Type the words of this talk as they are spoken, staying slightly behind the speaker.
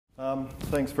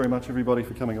Thanks very much, everybody,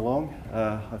 for coming along.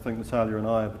 I think Natalya and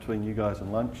I are between you guys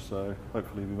and lunch, so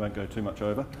hopefully we won't go too much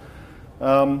over.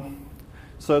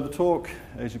 So the talk,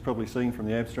 as you've probably seen from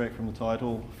the abstract, from the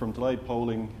title, from delayed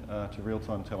polling to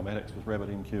real-time telematics with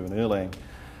RabbitMQ and Erlang.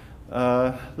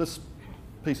 This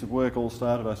piece of work all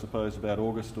started, I suppose, about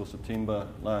August or September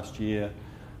last year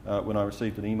when I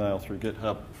received an email through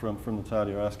GitHub from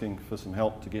Natalya asking for some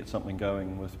help to get something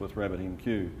going with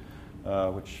RabbitMQ.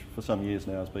 Which for some years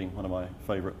now has been one of my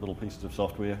favourite little pieces of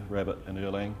software, Rabbit and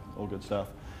Erlang, all good stuff.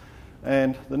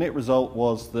 And the net result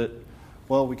was that,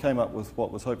 well, we came up with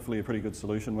what was hopefully a pretty good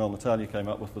solution. Well, Natalya came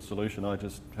up with the solution, I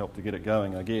just helped to get it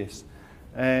going, I guess.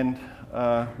 And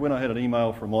when I had an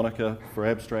email from Monica for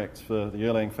abstracts for the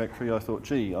Erlang factory, I thought,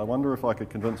 gee, I wonder if I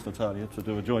could convince Natalya to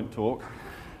do a joint talk.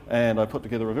 And I put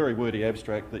together a very wordy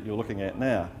abstract that you're looking at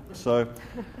now. So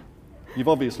you've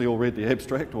obviously all read the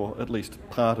abstract, or at least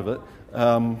part of it,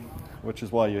 which is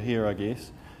why you're here, I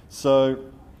guess. So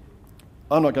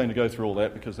I'm not going to go through all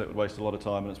that because that would waste a lot of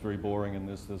time and it's very boring and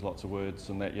there's lots of words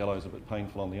and that yellow's a bit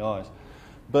painful on the eyes.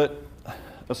 But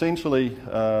essentially,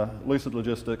 Lucid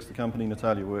Logistics, the company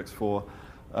Natalya works for,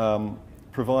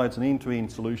 provides an end-to-end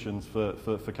solutions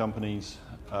for companies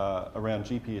around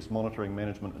GPS monitoring,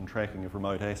 management and tracking of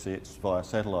remote assets via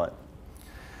satellite.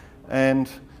 And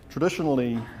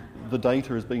traditionally, the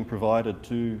data is being provided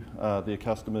to their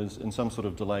customers in some sort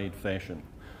of delayed fashion,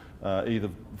 either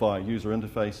via user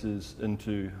interfaces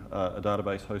into a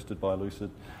database hosted by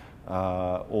Lucid,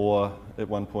 or at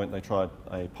one point they tried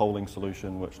a polling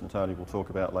solution, which Natalya will talk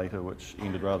about later, which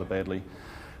ended rather badly.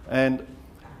 And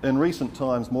in recent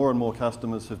times, more and more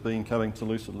customers have been coming to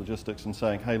Lucid Logistics and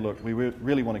saying, hey, look, we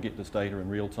really want to get this data in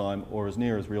real time, or as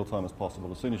near as real time as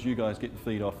possible. As soon as you guys get the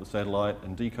feed off the satellite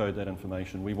and decode that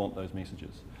information, we want those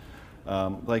messages.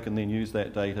 They can then use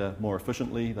that data more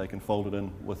efficiently. They can fold it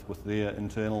in with their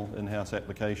internal in-house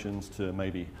applications to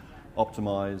maybe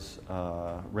optimize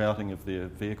routing of their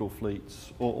vehicle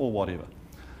fleets or whatever.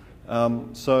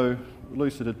 So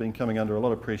Lucid had been coming under a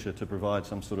lot of pressure to provide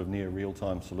some sort of near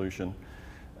real-time solution.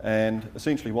 And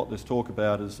essentially what this talk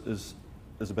about is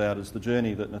the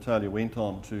journey that Natalya went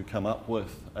on to come up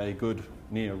with a good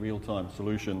near real-time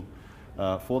solution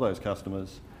for those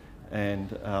customers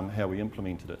and how we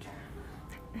implemented it.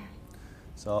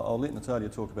 So I'll let Natalya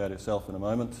talk about herself in a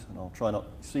moment, and I'll try not...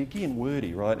 See, again,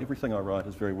 wordy, right? Everything I write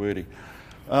is very wordy.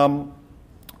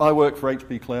 I work for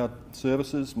HP Cloud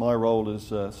Services. My role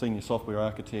is Senior Software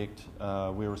Architect.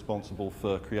 We're responsible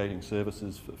for creating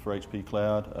services for HP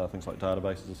Cloud, things like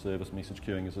database as a service, message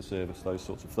queuing as a service, those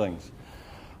sorts of things.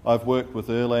 I've worked with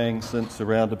Erlang since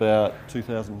around about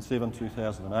 2007,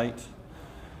 2008.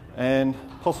 And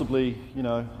possibly, you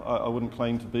know, I wouldn't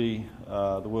claim to be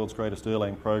the world's greatest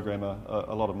Erlang programmer.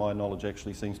 A lot of my knowledge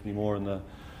actually seems to be more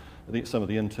in some of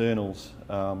the internals.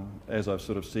 As I've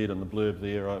sort of said in the blurb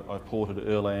there, I ported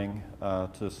Erlang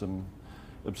to some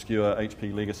obscure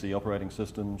HP legacy operating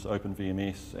systems,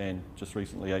 OpenVMS, and just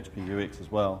recently HP UX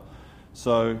as well.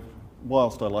 So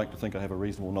whilst I like to think I have a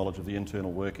reasonable knowledge of the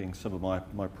internal workings, some of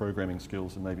my programming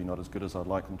skills are maybe not as good as I'd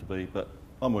like them to be, but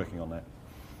I'm working on that.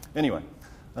 Anyway.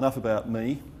 Enough about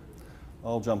me.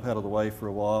 I'll jump out of the way for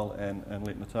a while and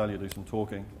let Natalya do some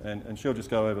talking. And she'll just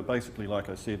go over, basically, like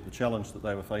I said, the challenge that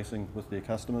they were facing with their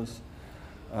customers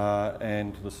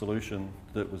and the solution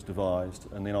that was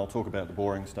devised. And then I'll talk about the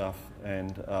boring stuff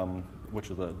and which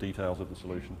are the details of the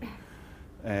solution.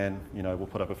 And, you know, we'll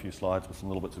put up a few slides with some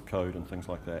little bits of code and things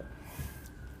like that.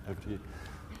 Over to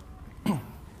you.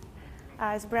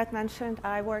 As Brett mentioned,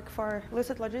 I work for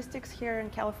Lucid Logistics here in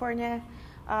California.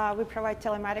 We provide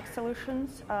telematics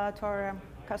solutions to our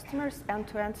customers,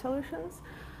 end-to-end solutions.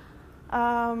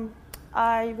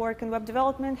 I work in web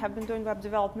development, have been doing web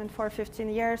development for 15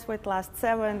 years, with last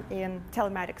 7 in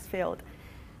telematics field.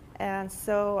 And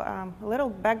so a little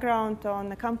background on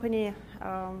the company.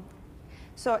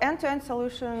 So end-to-end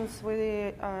solutions,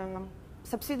 we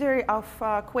subsidiary of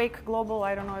Quake Global.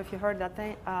 I don't know if you heard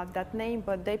that name,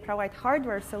 but they provide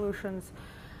hardware solutions.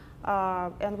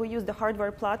 And we use the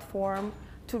hardware platform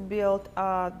to build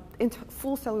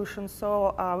full solutions.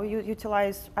 So we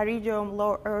utilize Iridium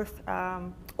low Earth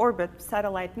orbit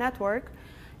satellite network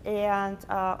and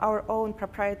our own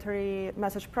proprietary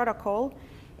message protocol.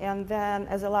 And then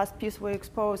as a last piece, we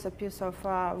expose a piece of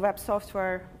web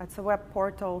software. It's a web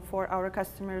portal for our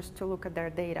customers to look at their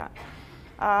data.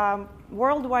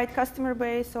 Worldwide customer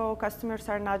base, so customers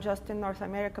are not just in North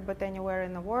America, but anywhere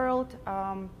in the world.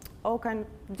 All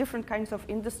different kinds of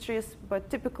industries, but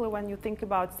typically when you think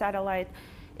about satellite,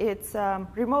 It's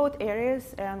remote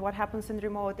areas, and what happens in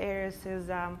remote areas is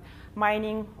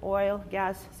mining, oil,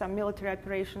 gas, some military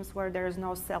operations where there is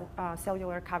no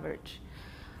cellular coverage.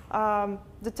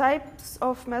 The types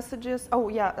of messages,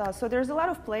 so there's a lot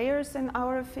of players in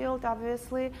our field,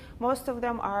 obviously. Most of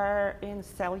them are in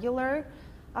cellular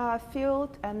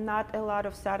field and not a lot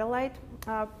of satellite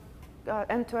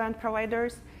end-to-end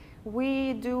providers.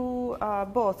 We do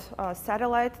both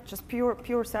satellite, just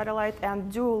pure satellite,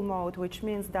 and dual mode, which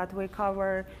means that we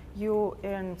cover you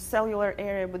in cellular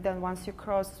area, but then once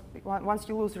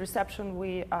you lose reception,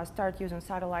 we start using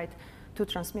satellite to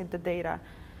transmit the data.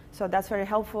 So that's very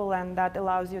helpful, and that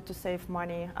allows you to save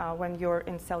money when you're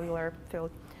in cellular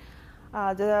field.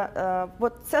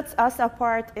 What sets us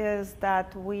apart is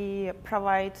that we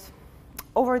provide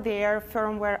over-the-air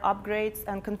firmware upgrades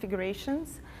and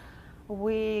configurations.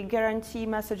 We guarantee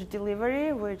message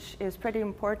delivery, which is pretty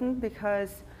important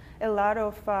because a lot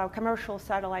of commercial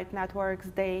satellite networks,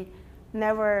 they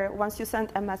never, once you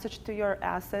send a message to your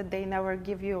asset, they never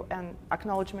give you an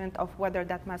acknowledgement of whether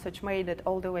that message made it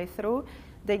all the way through.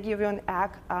 They give you an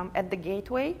ACK at the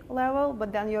gateway level,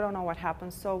 but then you don't know what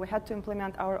happens. So we had to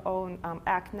implement our own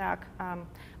ACK-NACK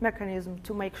mechanism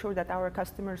to make sure that our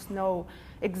customers know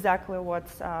exactly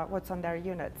what's on their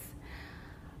units.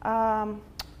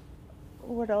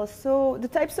 What else? So the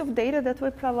types of data that we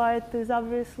provide is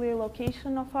obviously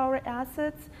location of our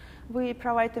assets. We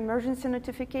provide emergency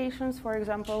notifications. For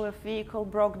example, if vehicle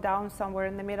broke down somewhere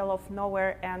in the middle of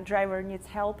nowhere and driver needs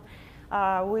help,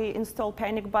 we install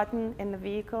panic button in the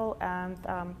vehicle, and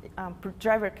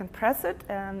driver can press it,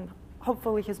 and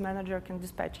hopefully his manager can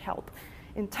dispatch help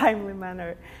in timely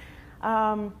manner.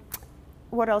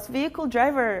 What else? Vehicle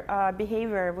driver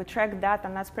behavior, we track that,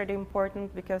 and that's pretty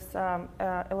important because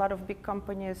a lot of big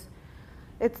companies,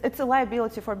 it's a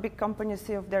liability for big companies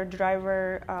if their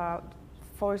driver,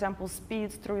 for example,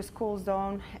 speeds through a school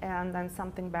zone and then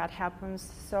something bad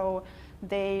happens. So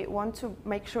they want to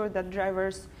make sure that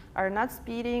drivers are not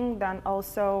speeding. Then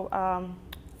also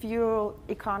fuel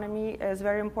economy is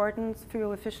very important,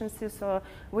 fuel efficiency. So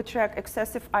we track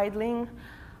excessive idling.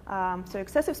 So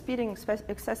excessive speeding,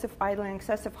 excessive idling,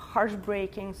 excessive harsh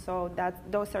braking, so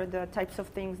those are the types of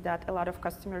things that a lot of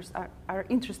customers are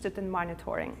interested in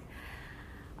monitoring.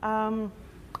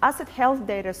 Asset health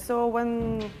data. So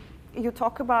when you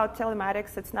talk about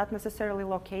telematics, it's not necessarily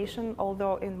location,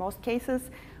 although in most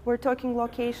cases we're talking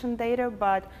location data,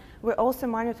 but we also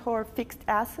monitor fixed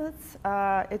assets.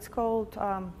 It's called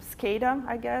SCADA,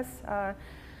 I guess.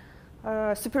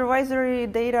 Supervisory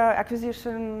data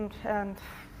acquisition and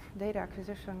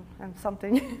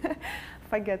something.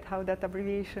 Forget how that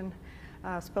abbreviation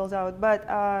spells out.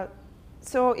 But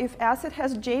so if asset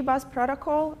has JBus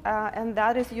protocol, and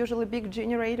that is usually big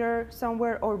generator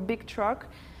somewhere or big truck,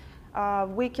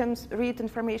 we can read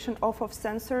information off of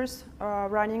sensors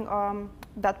running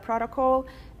that protocol.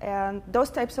 And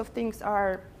those types of things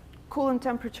are coolant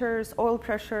temperatures, oil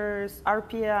pressures,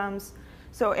 RPMs.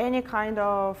 So any kind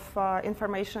of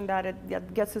information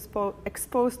that gets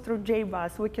exposed through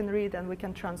JBus, we can read and we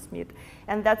can transmit.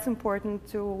 And that's important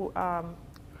to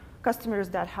customers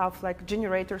that have like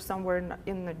generators somewhere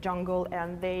in the jungle,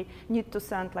 and they need to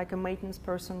send like a maintenance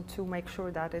person to make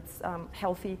sure that it's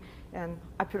healthy and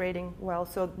operating well.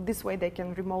 So this way they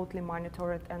can remotely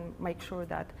monitor it and make sure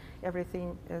that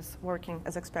everything is working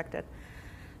as expected.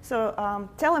 So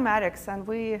telematics, and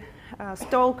we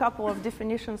stole a couple of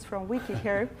definitions from Wiki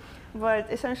here,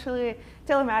 but essentially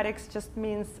telematics just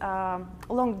means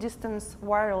long-distance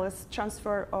wireless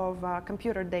transfer of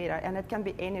computer data, and it can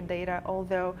be any data,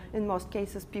 although in most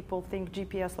cases people think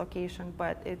GPS location,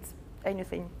 but it's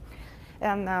anything.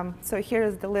 And so here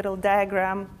is the little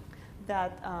diagram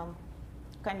that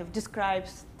kind of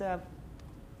describes the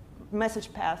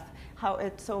message path.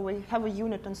 So we have a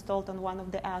unit installed on one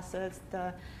of the assets.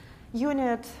 The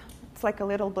unit, it's like a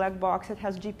little black box. It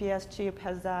has GPS chip,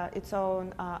 has its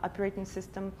own operating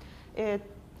system. It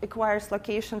acquires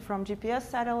location from GPS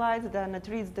satellites, then it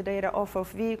reads the data off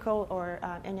of vehicle or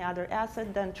any other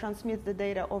asset, then transmits the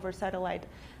data over satellite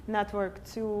network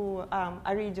to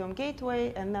Iridium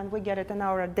gateway, and then we get it in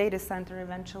our data center.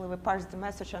 Eventually, we parse the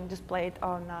message and display it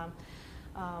on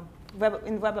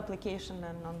in web application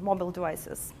and on mobile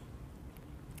devices.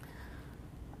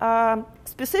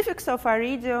 Specifics of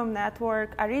Iridium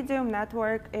network. Iridium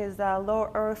network is a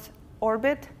low Earth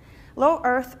orbit. Low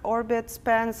Earth orbit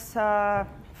spans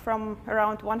from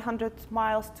around 100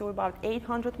 miles to about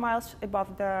 800 miles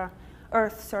above the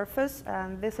Earth's surface,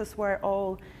 and this is where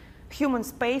all human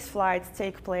space flights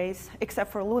take place,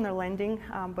 except for lunar landing,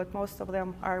 but most of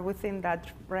them are within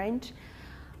that range.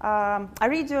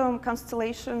 Iridium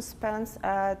constellation spans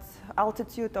at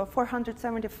altitude of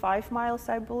 475 miles,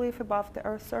 I believe, above the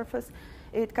Earth's surface.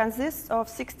 It consists of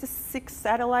 66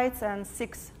 satellites and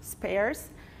 6 spares,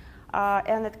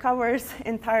 and it covers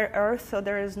entire Earth, so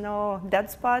there is no dead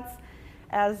spots.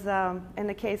 As in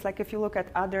the case, like if you look at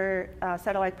other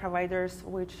satellite providers,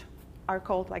 which are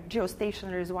called like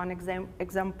geostationary is one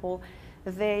example,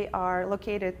 they are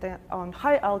located on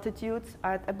high altitudes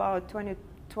at about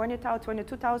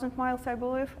 22,000 miles, I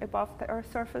believe, above the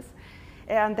Earth's surface,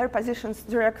 and they're positioned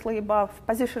directly above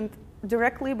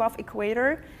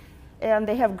equator, and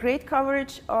they have great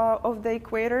coverage of the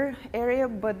equator area.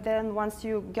 But then once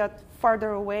you get farther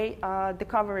away, the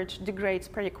coverage degrades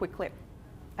pretty quickly.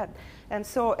 And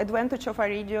so, advantage of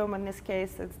Iridium in this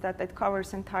case is that it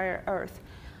covers entire Earth.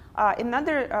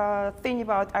 Another thing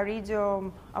about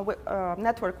Iridium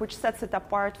network, which sets it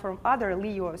apart from other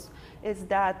LEOs, is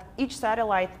that each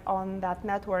satellite on that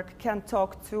network can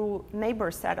talk to neighbor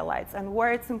satellites. And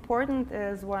where it's important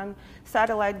is when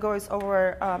satellite goes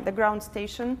over the ground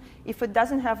station, if it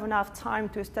doesn't have enough time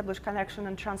to establish connection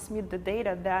and transmit the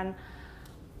data, then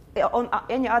on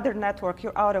any other network,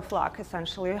 you're out of luck,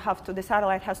 essentially. The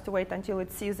satellite has to wait until it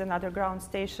sees another ground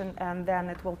station, and then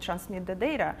it will transmit the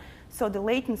data. So the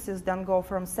latencies then go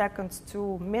from seconds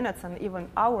to minutes and even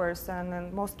hours, and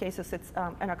in most cases, it's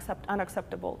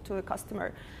unacceptable to the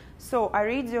customer. So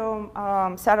Iridium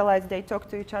satellites, they talk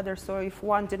to each other, so if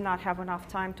one did not have enough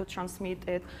time to transmit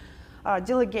it,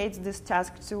 delegates this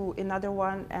task to another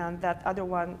one, and that other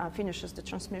one finishes the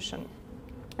transmission.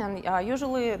 And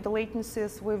usually the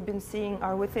latencies we've been seeing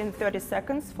are within 30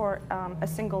 seconds for a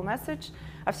single message.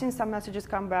 I've seen some messages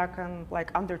come back in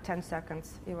like under 10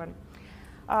 seconds even.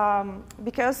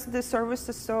 Because the service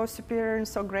is so superior and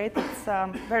so great, it's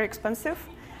very expensive.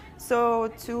 So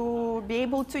to be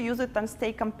able to use it and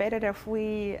stay competitive,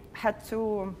 we had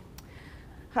to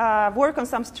work on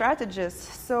some strategies.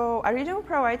 So Iridium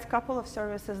provides a couple of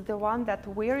services. The one that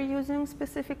we're using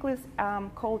specifically is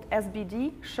called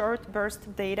SBD, Short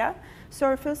Burst Data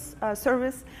service.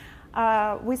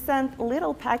 We send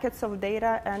little packets of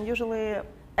data, and usually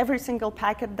every single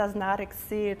packet does not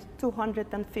exceed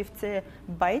 250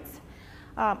 bytes.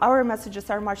 Our messages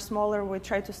are much smaller. We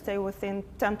try to stay within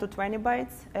 10 to 20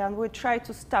 bytes, and we try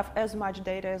to stuff as much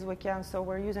data as we can, so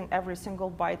we're using every single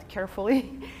byte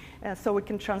carefully. So we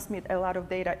can transmit a lot of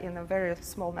data in a very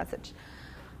small message.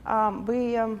 Let's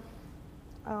see.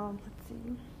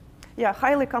 Yeah,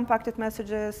 highly compacted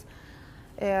messages,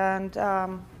 and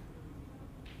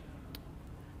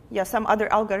yeah, some other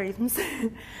algorithms.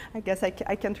 I guess I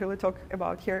can't really talk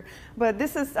about here. But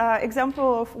this is an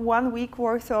example of 1 week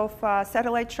worth of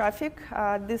satellite traffic.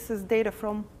 This is data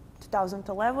from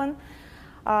 2011.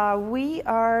 We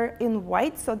are in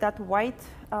white, so that white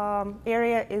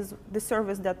area is the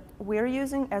service that we're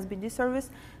using, SBD service.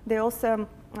 They also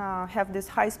have this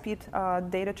high-speed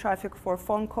data traffic for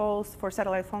phone calls, for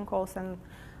satellite phone calls, and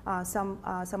some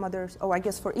others. Oh, I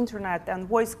guess for internet and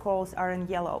voice calls are in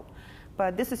yellow.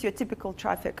 But this is your typical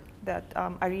traffic that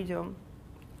Iridium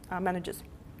manages.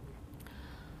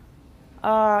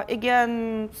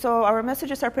 Again, so our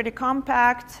messages are pretty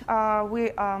compact.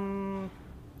 We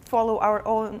follow our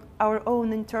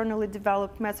own internally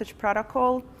developed message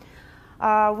protocol.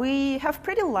 We have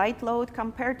pretty light load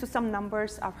compared to some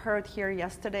numbers I've heard here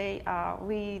yesterday.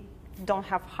 We don't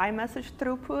have high message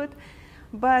throughput,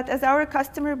 but as our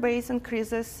customer base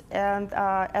increases and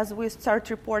as we start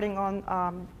reporting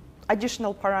on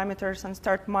additional parameters and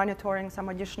start monitoring some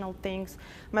additional things,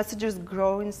 messages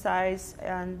grow in size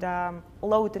and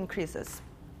load increases.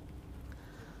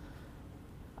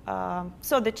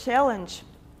 So the challenge.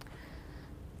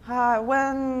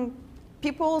 When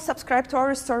people subscribe to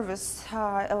our service,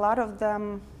 a lot of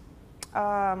them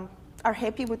are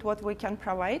happy with what we can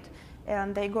provide,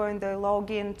 and they go and they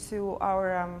log into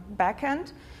our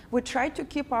backend. We try to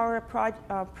keep our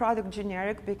product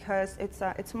generic because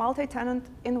it's multi-tenant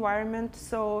environment,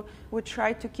 so we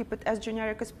try to keep it as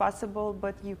generic as possible,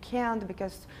 but you can't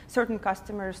because certain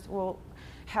customers will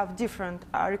have different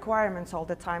requirements all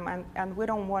the time, and we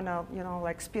don't want to,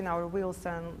 like spin our wheels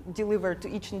and deliver to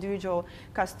each individual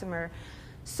customer.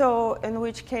 So in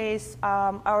which case,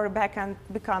 our backend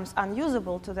becomes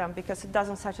unusable to them because it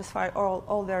doesn't satisfy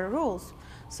all their rules.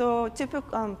 So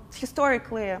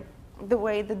historically, the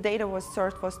way the data was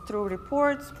served was through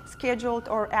reports, scheduled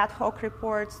or ad hoc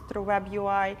reports, through web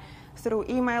UI, through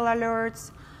email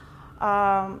alerts.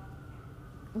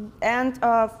 And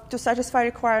to satisfy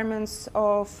requirements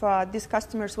of these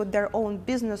customers with their own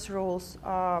business rules,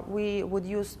 we would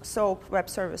use SOAP web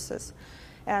services.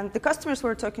 And the customers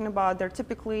we're talking about, they're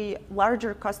typically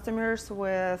larger customers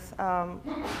with,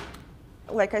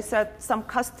 like I said, some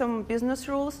custom business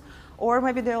rules, or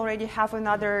maybe they already have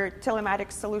another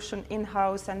telematics solution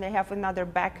in-house and they have another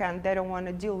backend. They don't want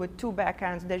to deal with two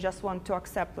backends. They just want to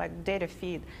accept like data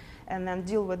feed and then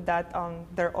deal with that on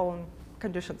their own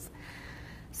conditions.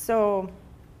 So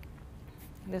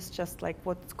this is just like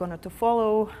what's going to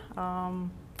follow.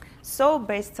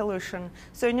 SOAP-based solution.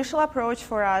 So initial approach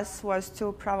for us was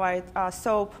to provide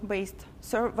SOAP-based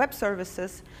web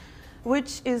services,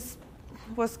 which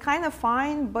was kind of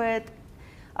fine, but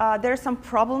there are some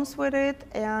problems with it.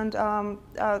 And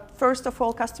first of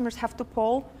all, customers have to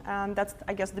poll, and that's,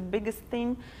 I guess, the biggest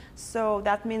thing. So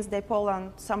that means they poll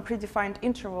on some predefined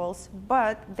intervals,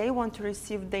 but they want to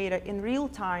receive data in real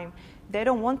time. They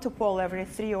don't want to poll every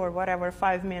 3 or whatever,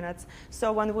 5 minutes.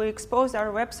 So when we expose our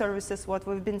web services, what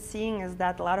we've been seeing is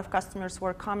that a lot of customers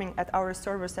were coming at our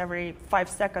servers every 5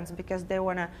 seconds because they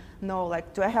want to know,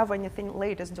 like, do I have anything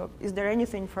latest? Is there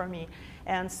anything for me?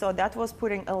 And so that was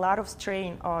putting a lot of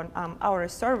strain on our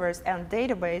servers and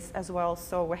database as well.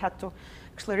 So we had to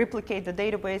actually replicate the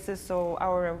databases so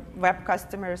our web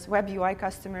customers, web UI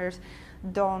customers,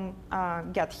 don't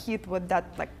get hit with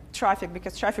that like traffic,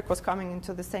 because traffic was coming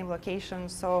into the same location.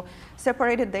 So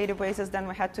separated databases, then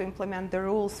we had to implement the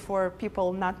rules for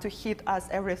people not to hit us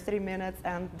every 3 minutes,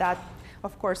 and that,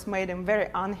 of course, made them very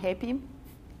unhappy.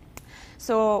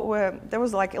 So there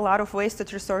was like a lot of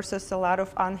wasted resources, a lot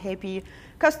of unhappy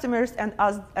customers, and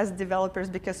us as developers,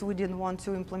 because we didn't want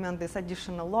to implement this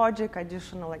additional logic,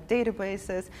 additional like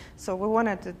databases. So we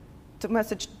wanted to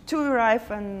message to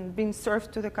arrive and being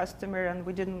served to the customer, and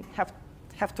we didn't have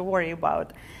to worry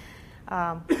about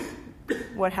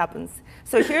what happens.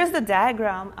 So here's the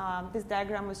diagram. This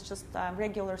diagram is just a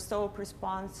regular SOAP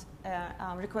response,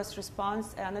 request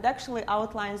response, and it actually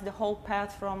outlines the whole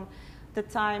path from the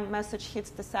time message hits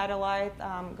the satellite,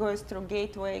 goes through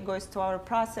gateway, goes to our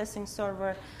processing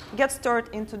server, gets stored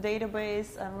into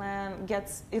database, and then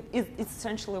it's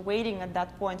essentially waiting at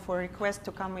that point for a request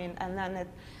to come in, and then it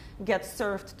gets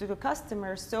served to the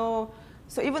customer. So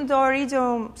even though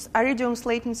Iridium's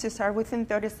latencies are within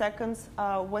 30 seconds,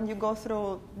 when you go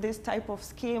through this type of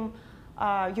scheme,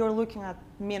 you're looking at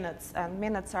minutes, and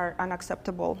minutes are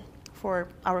unacceptable for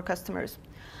our customers.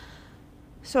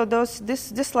 So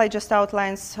this slide just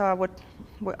outlines what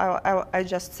I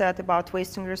just said about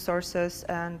wasting resources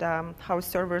and how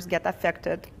servers get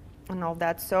affected and all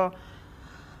that. So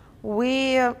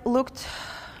we looked.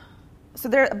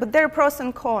 But there are pros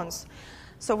and cons.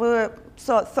 So we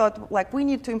thought like we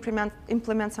need to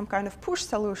implement some kind of push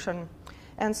solution,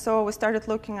 and so we started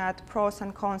looking at pros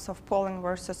and cons of polling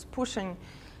versus pushing.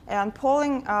 And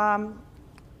polling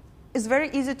is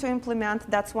very easy to implement.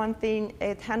 That's one thing.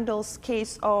 It handles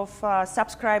case of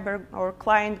subscriber or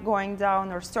client going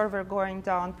down or server going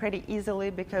down pretty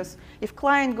easily, because if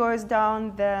client goes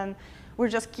down, then we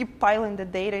just keep piling the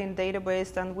data in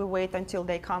database and we wait until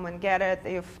they come and get it.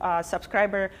 If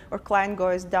subscriber or client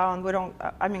goes down, we don't,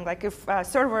 like if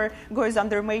server goes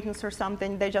under maintenance or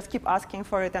something, they just keep asking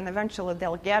for it and eventually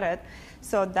they'll get it.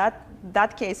 So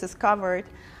that case is covered.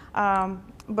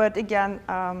 But again,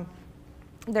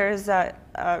 there is a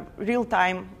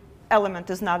real-time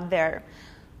element is not there.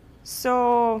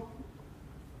 So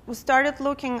we started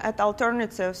looking at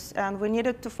alternatives, and we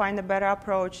needed to find a better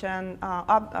approach. And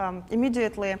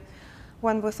immediately,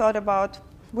 when we thought about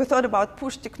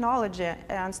push technology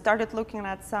and started looking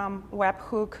at some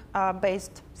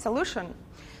webhook-based solution.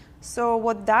 So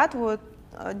what that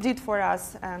did for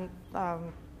us and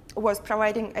was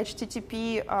providing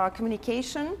HTTP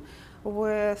communication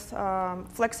with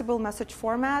flexible message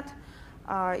format.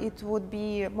 It would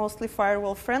be mostly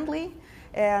firewall friendly,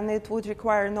 and it would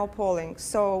require no polling.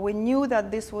 So we knew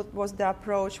that this was the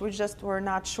approach. We just were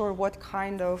not sure what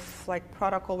kind of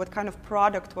protocol, what kind of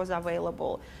product was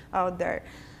available out there.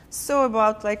 So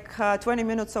about 20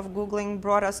 minutes of Googling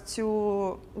brought us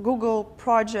to Google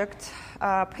project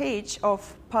page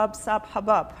of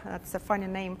PubSub. That's a funny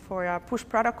name for a push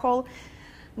protocol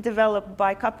developed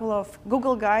by a couple of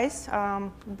Google guys,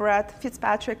 Brad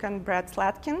Fitzpatrick and Brad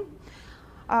Slatkin.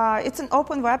 It's an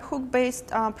open webhook-based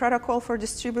protocol for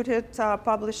distributed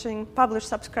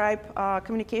publish-subscribe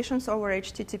communications over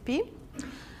HTTP.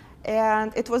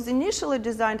 And it was initially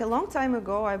designed a long time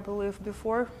ago, I believe,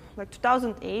 before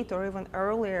 2008 or even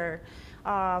earlier,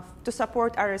 to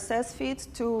support RSS feeds,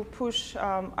 to push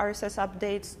RSS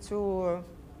updates to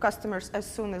customers as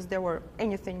soon as there were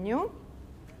anything new.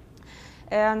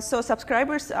 And so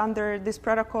subscribers under this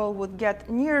protocol would get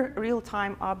near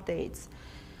real-time updates.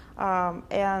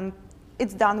 And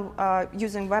it's done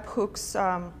using webhooks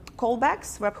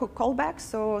callbacks, webhook callbacks.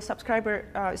 So subscriber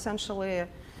essentially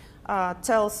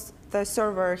tells the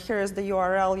server, here is the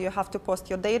URL you have to post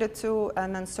your data to,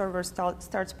 and then server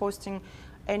starts posting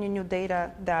any new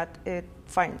data that it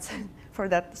finds for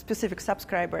that specific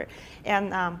subscriber.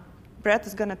 And Brett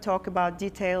is going to talk about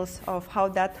details of how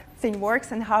that thing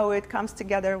works and how it comes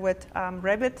together with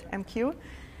RabbitMQ.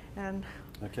 And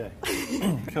okay,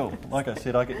 cool. Like I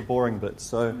said, I get the boring bits,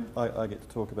 so I get to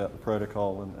talk about the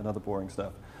protocol and other boring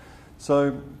stuff.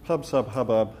 So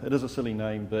PubSub it is a silly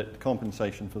name, but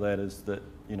compensation for that is that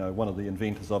one of the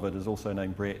inventors of it is also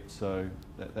named Brett, so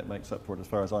that makes up for it as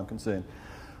far as I'm concerned.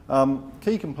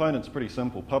 Key components are pretty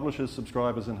simple: publishers,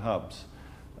 subscribers, and hubs.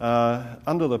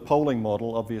 Under the polling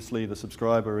model, obviously the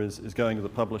subscriber is going to the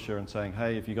publisher and saying,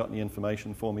 hey, have you got any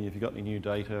information for me? Have you got any new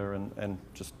data? And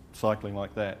just cycling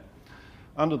like that.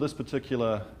 Under this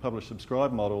particular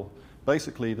publish-subscribe model,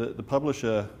 basically the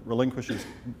publisher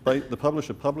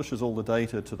publishes all the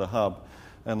data to the hub,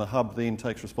 and the hub then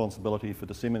takes responsibility for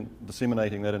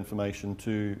disseminating that information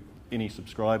to any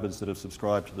subscribers that have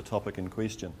subscribed to the topic in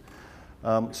question.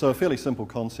 So a fairly simple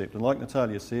concept. And like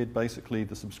Natalya said, basically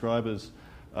the subscribers,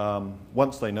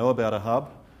 once they know about a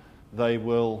hub, they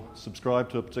will subscribe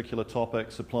to a particular topic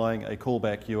supplying a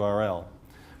callback URL.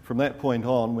 From that point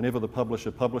on, whenever the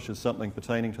publisher publishes something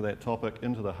pertaining to that topic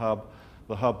into the hub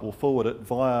will forward it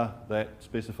via that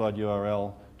specified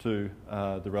URL to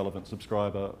the relevant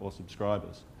subscriber or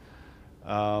subscribers.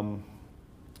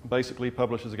 Basically,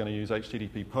 publishers are going to use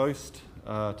HTTP post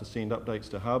to send updates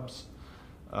to hubs,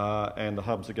 and the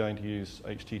hubs are going to use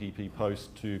HTTP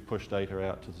post to push data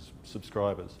out to the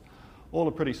subscribers. All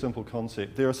a pretty simple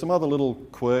concept. There are some other little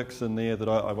quirks in there that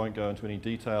I won't go into any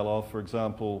detail of. For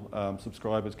example,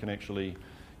 subscribers can actually,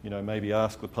 maybe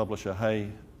ask the publisher,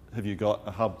 hey, have you got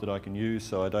a hub that I can use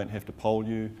so I don't have to poll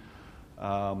you,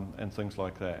 and things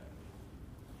like that.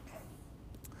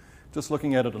 Just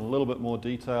looking at it in a little bit more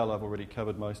detail, I've already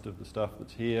covered most of the stuff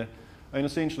that's here. And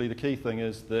essentially the key thing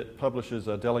is that publishers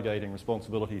are delegating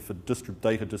responsibility for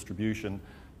data distribution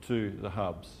to the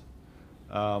hubs.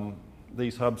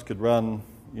 These hubs could run,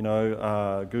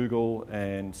 Google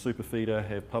and Superfeeder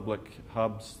have public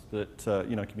hubs that,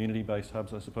 community-based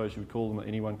hubs, I suppose you would call them, that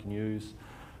anyone can use.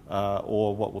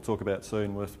 Or what we'll talk about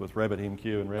soon with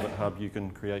RabbitMQ and RabbitHub, you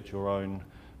can create your own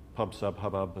PubSub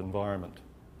HubHub environment.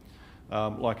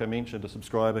 Like I mentioned, a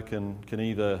subscriber can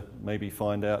either maybe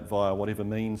find out via whatever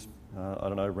means,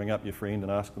 ring up your friend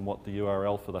and ask them what the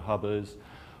URL for the hub is,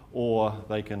 or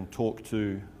they can talk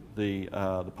to the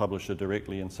publisher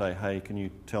directly and say, hey, can you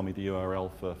tell me the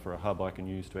URL for a hub I can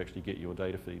use to actually get your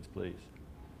data feeds, please?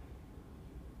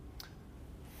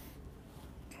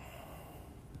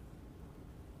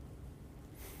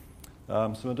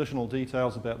 Some additional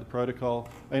details about the protocol.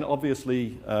 And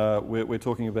obviously, we're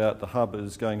talking about the hub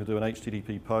is going to do an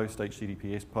HTTP post,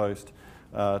 HTTPS post,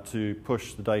 to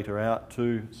push the data out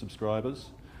to subscribers.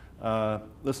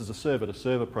 This is a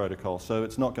server-to-server protocol, so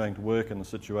it's not going to work in the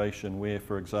situation where,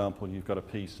 for example, you've got a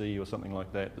PC or something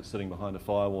like that that's sitting behind a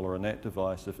firewall or a NAT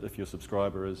device. If your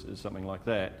subscriber is something like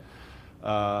that,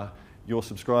 your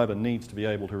subscriber needs to be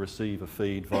able to receive a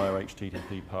feed via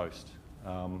HTTP post.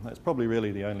 That's probably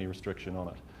really the only restriction on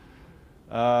it.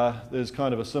 There's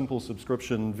kind of a simple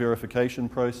subscription verification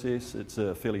process. It's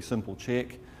a fairly simple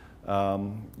check.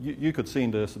 You could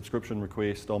send a subscription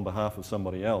request on behalf of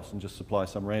somebody else and just supply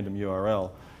some random URL.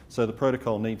 So the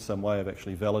protocol needs some way of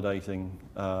actually validating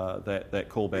that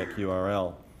callback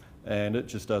URL. And it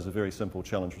just does a very simple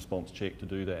challenge response check to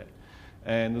do that.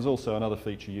 And there's also another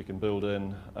feature you can build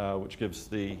in which gives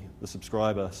the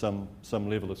subscriber some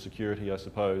level of security, I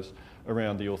suppose,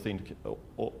 around the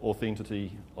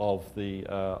authenticity of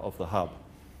the hub.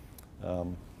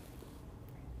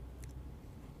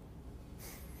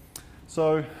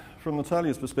 So from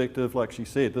Natalya's perspective, like she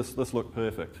said, this looked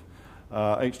perfect.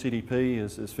 HTTP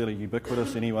is fairly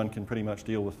ubiquitous. Anyone can pretty much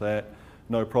deal with that.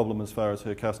 No problem as far as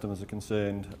her customers are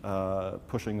concerned,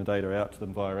 pushing the data out to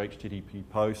them via HTTP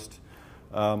post.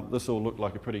 This all looked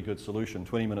like a pretty good solution.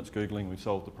 20 minutes Googling, we've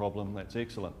solved the problem. That's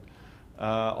excellent.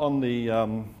 On the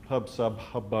PubSub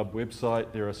HubHub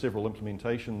website, there are several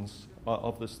implementations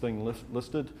of this thing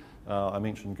listed. I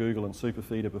mentioned Google and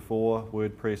Superfeeder before.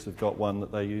 WordPress have got one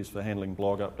that they use for handling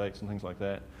blog updates and things like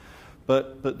that.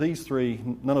 But these three,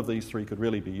 none of these three could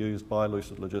really be used by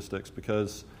Lucid Logistics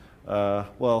because, I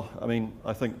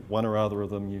think one or other of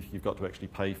them you've got to actually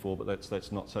pay for, but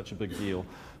that's not such a big deal.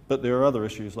 But there are other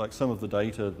issues, like some of the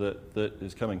data that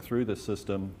is coming through this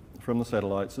system from the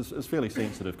satellites is fairly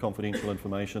sensitive, confidential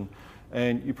information,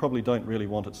 and you probably don't really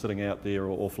want it sitting out there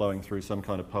or flowing through some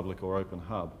kind of public or open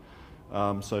hub.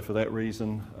 So for that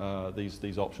reason,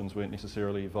 these options weren't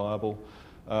necessarily viable.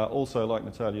 Also, like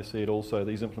Natalya said, also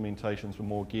these implementations were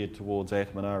more geared towards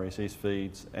Atom and RSS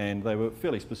feeds, and they were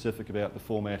fairly specific about the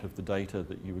format of the data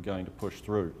that you were going to push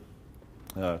through,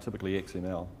 typically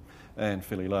XML, and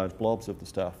fairly large blobs of the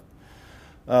stuff.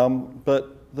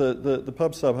 But the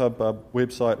PubSub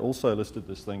website also listed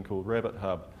this thing called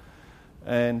RabbitHub,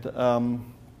 and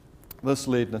this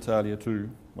led Natalya to,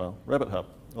 well, RabbitHub,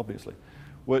 obviously,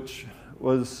 which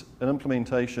was an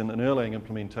implementation, an Erlang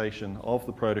implementation of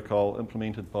the protocol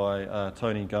implemented by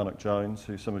Tony Garnock-Jones,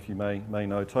 who some of you may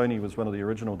know. Tony was one of the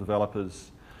original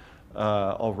developers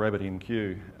of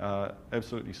RabbitMQ,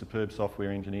 absolutely superb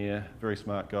software engineer, very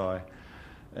smart guy.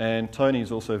 And Tony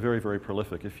is also very, very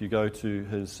prolific. If you go to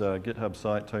his GitHub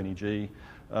site, Tony G,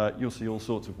 you'll see all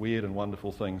sorts of weird and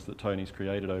wonderful things that Tony's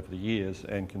created over the years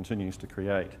and continues to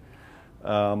create.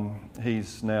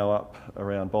 He's now up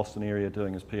around Boston area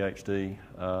doing his PhD.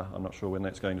 I'm not sure when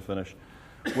that's going to finish,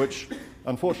 which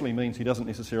unfortunately means he doesn't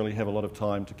necessarily have a lot of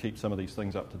time to keep some of these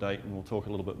things up to date, and we'll talk a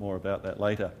little bit more about that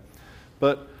later.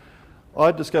 But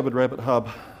I'd discovered RabbitHub,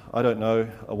 I don't know,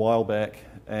 a while back,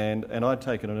 and I'd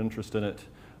taken an interest in it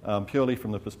purely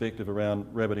from the perspective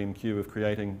around RabbitMQ of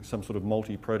creating some sort of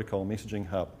multi-protocol messaging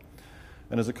hub.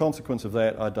 And as a consequence of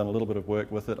that, I'd done a little bit of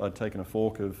work with it. I'd taken a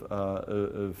fork of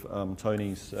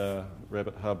Tony's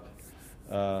RabbitHub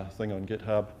thing on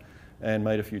GitHub and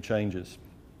made a few changes.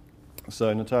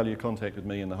 So Natalya contacted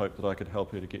me in the hope that I could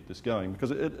help her to get this going,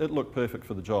 because it looked perfect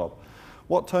for the job.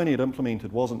 What Tony had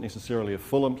implemented wasn't necessarily a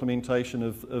full implementation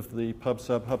of the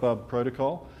PubSub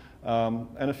protocol.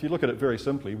 And if you look at it very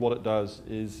simply, what it does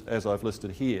is, as I've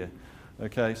listed here,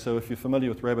 okay, so if you're familiar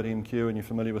with RabbitMQ and you're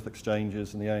familiar with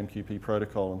exchanges and the AMQP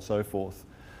protocol and so forth,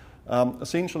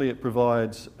 essentially it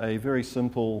provides a very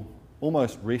simple,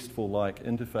 almost RESTful-like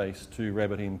interface to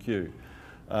RabbitMQ.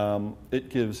 It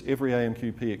gives every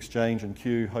AMQP exchange and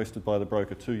queue hosted by the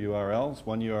broker two URLs.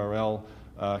 One URL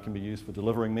can be used for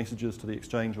delivering messages to the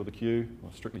exchange or the queue.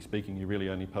 Well, strictly speaking, you really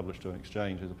only publish to an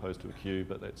exchange as opposed to a queue,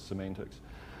 but that's semantics.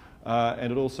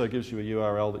 And it also gives you a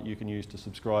URL that you can use to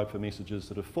subscribe for messages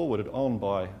that are forwarded on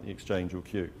by the exchange or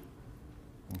queue.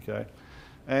 Okay,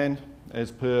 and as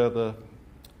per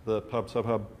the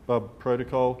PubSub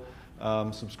protocol,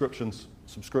 subscriptions.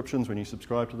 When you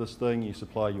subscribe to this thing, you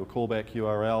supply your callback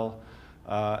URL,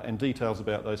 and details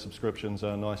about those subscriptions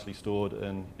are nicely stored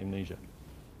in Amnesia.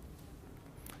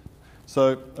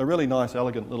 So a really nice,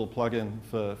 elegant little plugin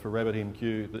for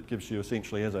RabbitMQ that gives you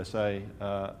essentially, as I say,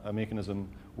 a mechanism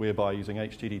whereby using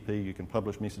HTTP you can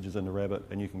publish messages into Rabbit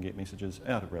and you can get messages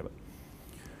out of Rabbit.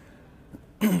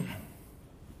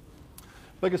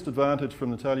 Biggest advantage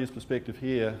from Natalya's perspective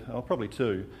here, probably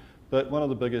two, but one of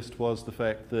the biggest was the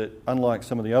fact that unlike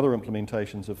some of the other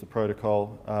implementations of the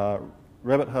protocol,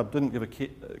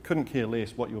 RabbitHub couldn't care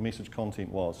less what your message content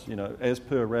was. You know, as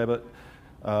per Rabbit,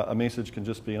 a message can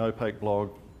just be an opaque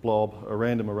blob, a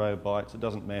random array of bytes. It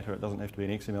doesn't matter. It doesn't have to be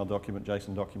an XML document,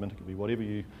 JSON document. It could be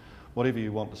whatever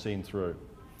you want to send through.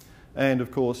 And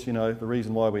of course, you know, the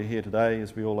reason why we're here today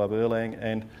is we all love Erlang,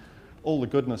 and all the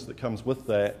goodness that comes with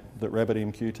that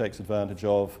RabbitMQ takes advantage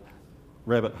of,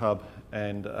 RabbitHub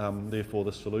and therefore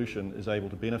the solution is able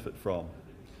to benefit from.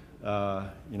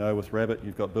 You know, with Rabbit,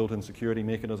 you've got built-in security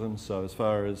mechanisms, so as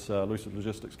far as Lucid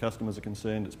Logistics customers are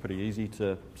concerned, it's pretty easy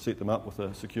to set them up with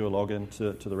a secure login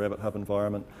to the RabbitHub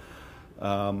environment.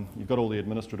 You've got all the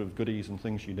administrative goodies and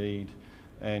things you need,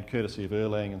 and courtesy of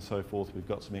Erlang and so forth, we've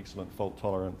got some excellent fault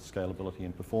tolerance, scalability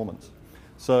and performance.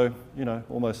 So, you know,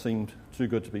 almost seemed too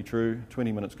good to be true.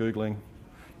 20 minutes Googling,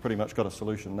 pretty much got a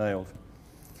solution nailed.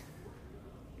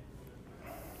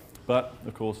 But,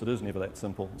 of course, it is never that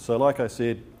simple. So like I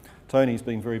said, Tony's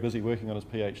been very busy working on his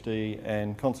PhD,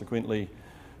 and consequently,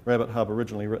 RabbitHub,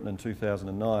 originally written in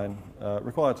 2009,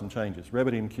 required some changes.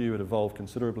 RabbitMQ had evolved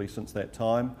considerably since that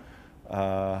time.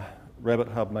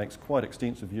 RabbitHub makes quite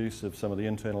extensive use of some of the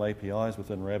internal APIs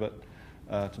within Rabbit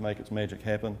to make its magic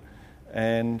happen.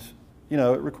 And, you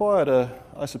know, it required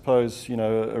I suppose, you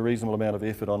know, a reasonable amount of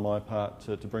effort on my part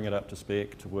to bring it up to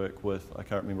spec, to work with, I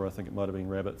can't remember, I think it might have been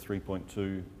Rabbit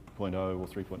 3.2.0 or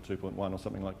 3.2.1 or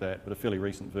something like that, but a fairly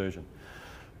recent version.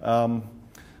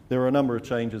 There were a number of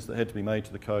changes that had to be made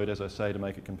to the code, as I say, to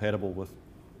make it compatible with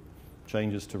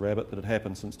changes to Rabbit that had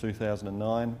happened since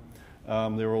 2009.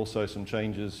 There were also some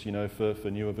changes, you know, for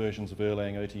newer versions of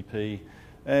Erlang OTP,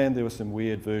 and there were some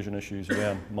weird version issues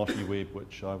around Moshi Web,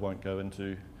 which I won't go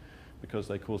into because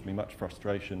they cause me much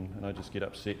frustration, and I just get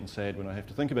upset and sad when I have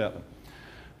to think about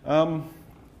them.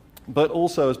 But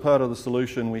also, as part of the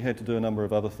solution, we had to do a number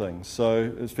of other things. So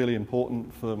it was fairly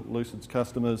important for Lucid's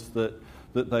customers that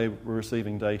they were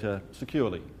receiving data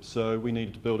securely. So we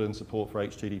needed to build in support for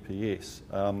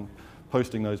HTTPS,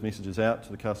 posting those messages out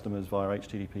to the customers via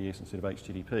HTTPS instead of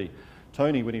HTTP.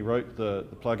 Tony, when he wrote the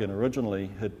plugin originally,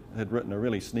 had written a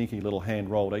really sneaky little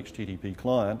hand-rolled HTTP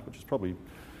client, which is probably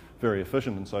very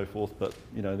efficient and so forth, but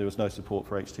there was no support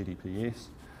for HTTPS.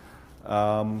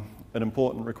 An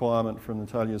important requirement from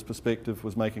Natalya's perspective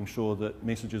was making sure that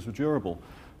messages were durable.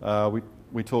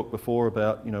 We talked before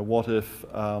about, what if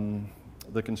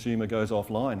the consumer goes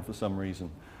offline for some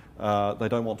reason. They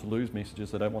don't want to lose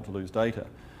messages, they don't want to lose data.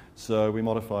 So we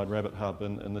modified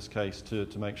RabbitHub in this case to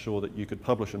make sure that you could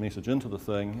publish a message into the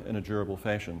thing in a durable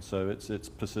fashion. So it's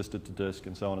persisted to disk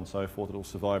and so on and so forth. It'll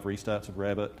survive restarts of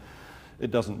Rabbit. It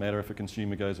doesn't matter if a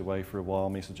consumer goes away for a while,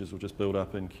 messages will just build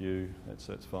up in queue.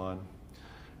 That's fine.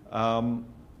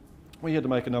 We had to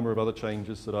make a number of other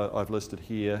changes that I've listed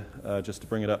here just to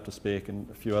bring it up to spec, and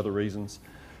a few other reasons.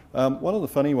 One of the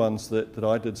funny ones that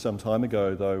I did some time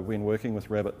ago, though, when working with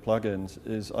Rabbit plugins,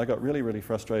 is I got really, really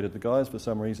frustrated. The guys, for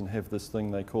some reason, have this thing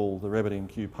they call the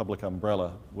RabbitMQ public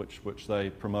umbrella, which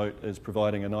they promote as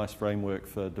providing a nice framework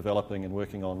for developing and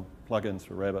working on plugins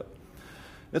for Rabbit.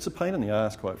 It's a pain in the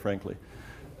ass, quite frankly.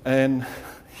 And,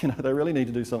 they really need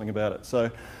to do something about it.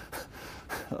 So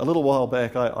a little while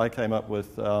back, I came up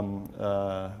with,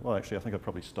 well, actually, I think I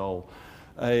probably stole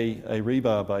a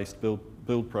rebar-based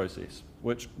build process,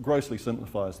 which grossly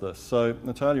simplifies this. So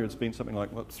Natalya had spent something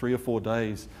like 3 or 4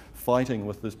 days fighting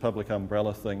with this public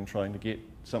umbrella thing, trying to get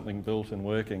something built and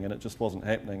working, and it just wasn't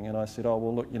happening. And I said, oh,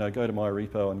 well, look, go to my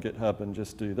repo on GitHub and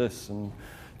just do this, and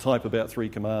type about 3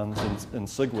 commands in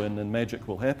Cygwin, and magic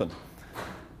will happen.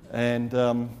 And,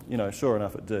 sure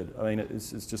enough, it did. I mean,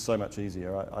 it's just so much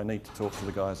easier. I need to talk to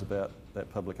the guys about that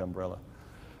public umbrella.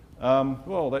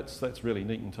 Well, that's really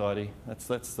neat and tidy. That's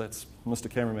Mr.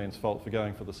 Cameraman's fault for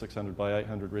going for the 600 by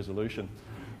 800 resolution.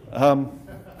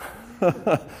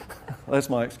 That's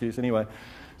my excuse anyway.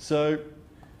 So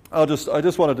I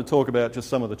just wanted to talk about just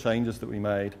some of the changes that we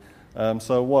made.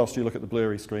 So whilst you look at the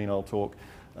blurry screen, I'll talk.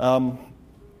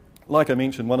 Like I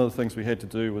mentioned, one of the things we had to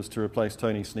do was to replace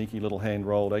Tony's sneaky little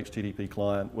hand-rolled HTTP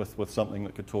client with something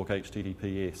that could talk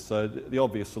HTTPS. So the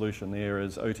obvious solution there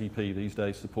is OTP these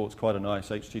days supports quite a nice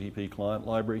HTTP client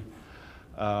library.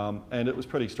 And it was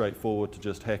pretty straightforward to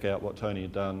just hack out what Tony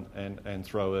had done and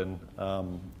throw in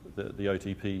the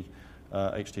OTP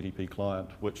HTTP client,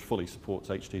 which fully supports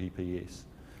HTTPS.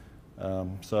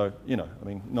 So,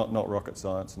 not rocket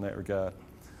science in that regard.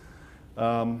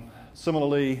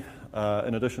 Similarly,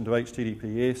 in addition to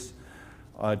HTTPS,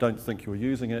 I don't think you're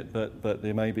using it, but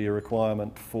there may be a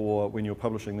requirement for when you're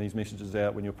publishing these messages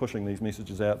out, when you're pushing these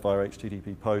messages out via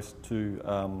HTTP post to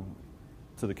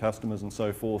the customers and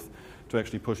so forth, to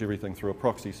actually push everything through a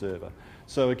proxy server.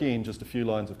 So again, just a few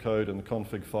lines of code in the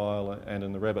config file and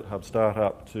in the RabbitHub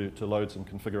startup to load some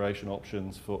configuration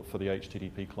options for the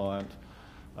HTTP client.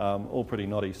 All pretty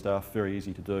noddy stuff, very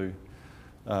easy to do,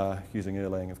 using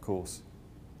Erlang, of course.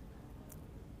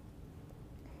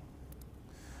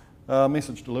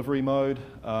 Message delivery mode,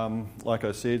 like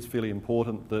I said, it's fairly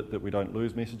important that we don't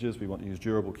lose messages. We want to use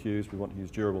durable queues, we want to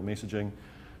use durable messaging.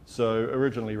 So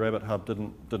originally RabbitHub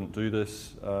didn't do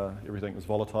this. Everything was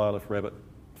volatile. If Rabbit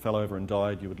fell over and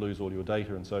died, you would lose all your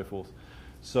data and so forth.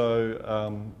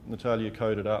 So Natalya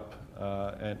coded up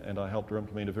and I helped her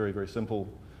implement a very, very simple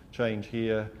change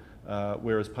here,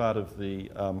 where as part of the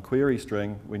query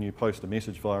string, when you post a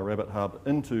message via RabbitHub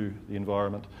into the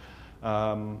environment,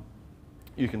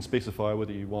 you can specify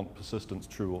whether you want persistence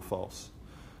true or false.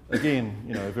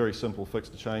 Again, a very simple fix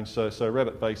to change. So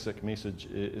Rabbit basic message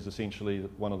is essentially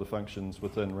one of the functions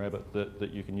within Rabbit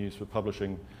that you can use for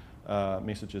publishing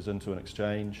messages into an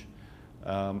exchange.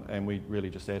 And we really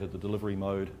just added the delivery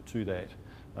mode to that.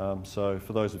 So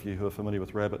for those of you who are familiar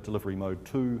with Rabbit, delivery mode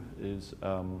 2 is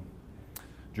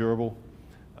durable.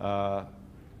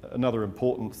 Another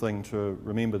important thing to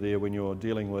remember there when you're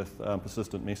dealing with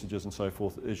persistent messages and so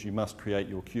forth is you must create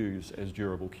your queues as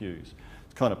durable queues.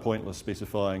 It's kind of pointless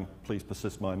specifying, please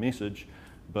persist my message,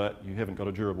 but you haven't got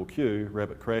a durable queue.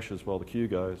 Rabbit crashes while the queue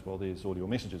goes, well, there's all your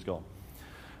messages gone.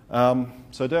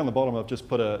 So down the bottom, I've just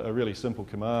put a really simple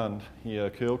command here, a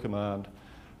curl command,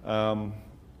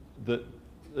 that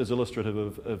is illustrative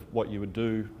of what you would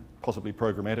do, possibly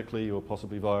programmatically or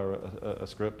possibly via a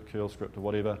script, a curl script or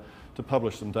whatever, to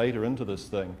publish some data into this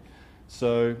thing.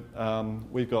 So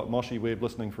we've got Moshi web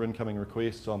listening for incoming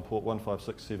requests on port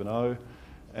 15670,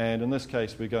 and in this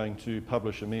case we're going to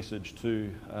publish a message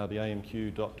to the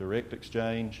AMQ.direct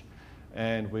exchange,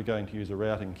 and we're going to use a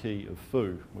routing key of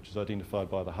foo, which is identified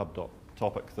by the hub.txt.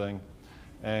 topic thing,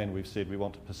 and we've said we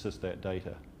want to persist that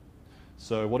data.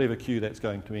 So whatever queue that's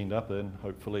going to end up in,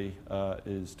 hopefully,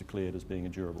 is declared as being a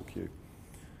durable queue.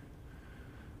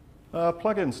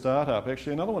 Plugin startup,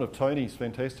 actually another one of Tony's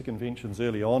fantastic inventions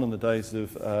early on in the days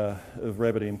of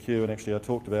RabbitMQ, and actually I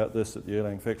talked about this at the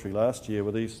Erlang factory last year,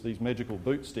 were these magical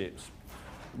boot steps.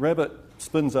 Rabbit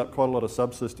spins up quite a lot of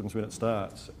subsystems when it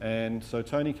starts, and so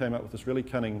Tony came up with this really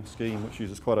cunning scheme which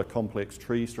uses quite a complex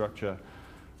tree structure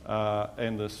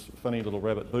and this funny little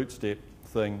Rabbit bootstep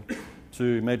thing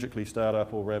to magically start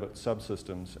up all Rabbit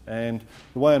subsystems. And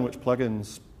the way in which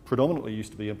plugins predominantly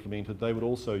used to be implemented, they would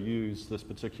also use this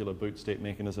particular bootstep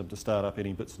mechanism to start up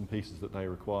any bits and pieces that they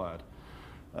required.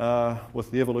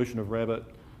 With the evolution of Rabbit,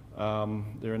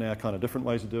 there are now kind of different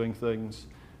ways of doing things,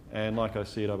 and like I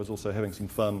said, I was also having some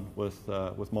fun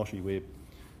with Moshi Web.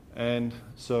 And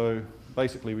so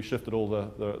basically we shifted all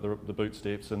the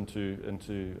bootsteps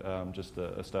into just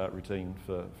a start routine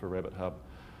for Rabbit Hub.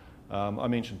 I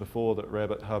mentioned before that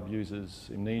Rabbit Hub uses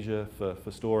Amnesia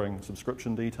for storing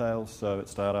subscription details, so at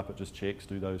startup it just checks,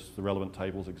 do the relevant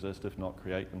tables exist, if not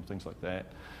create them, things like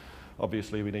that.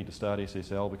 Obviously we need to start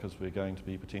SSL because we're going to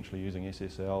be potentially using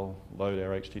SSL, load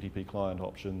our HTTP client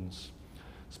options,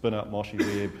 spin up Moshi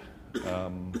Web,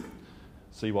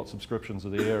 see what subscriptions are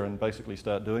there, and basically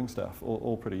start doing stuff,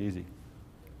 all pretty easy.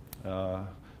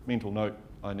 Mental note,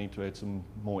 I need to add some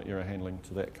more error handling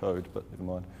to that code, but never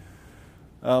mind.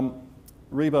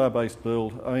 Rebar-based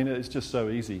build, I mean, it's just so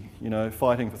easy. You know,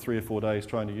 fighting for 3 or 4 days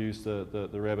trying to use the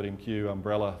RabbitMQ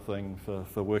umbrella thing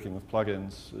for working with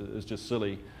plugins is just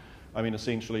silly. I mean,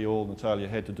 essentially all Natalya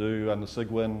had to do under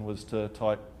Sigwin was to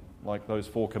type like those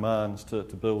 4 commands to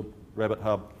build Rabbit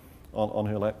Hub on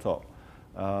her laptop,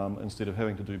 instead of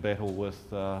having to do battle with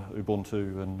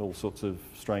Ubuntu and all sorts of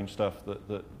strange stuff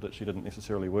that she didn't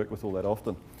necessarily work with all that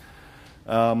often.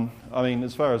 I mean,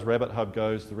 as far as Rabbit Hub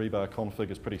goes, the rebar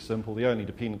config is pretty simple. The only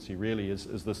dependency really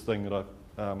is this thing that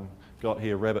I've got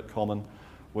here, Rabbit Common,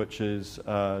 which is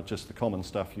just the common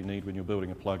stuff you need when you're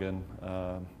building a plugin,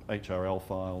 HRL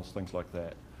files, things like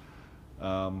that.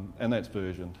 And that's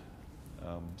versioned.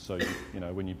 So you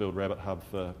know, when you build Rabbit Hub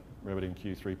for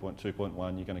RabbitMQ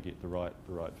 3.2.1, you're going to get the right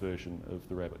version of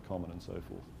the Rabbit Common and so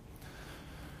forth.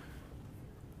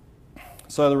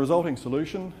 So the resulting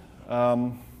solution,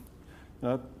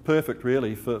 perfect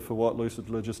really for what Lucid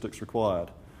Logistics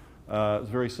required. It's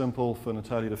very simple for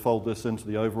Natalya to fold this into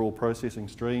the overall processing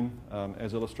stream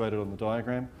as illustrated on the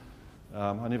diagram.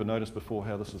 I never noticed before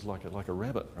how this is like a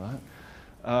rabbit,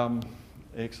 right?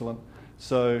 Excellent.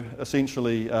 So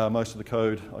essentially most of the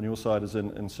code on your side is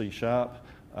in C#,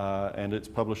 and it's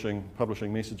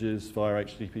publishing messages via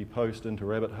HTTP post into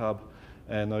Rabbit Hub,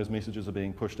 and those messages are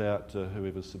being pushed out to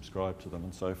whoever's subscribed to them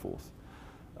and so forth.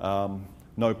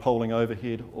 No polling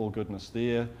overhead, all goodness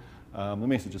there. The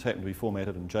messages happen to be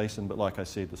formatted in JSON, but like I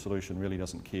said, the solution really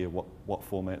doesn't care what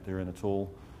format they're in at all.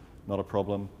 Not a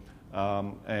problem.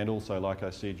 And also, like I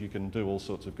said, you can do all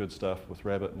sorts of good stuff with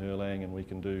Rabbit and Erlang, and we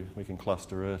can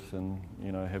cluster it and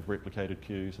have replicated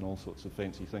queues and all sorts of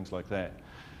fancy things like that.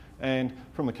 And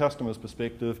from the customer's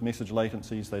perspective, message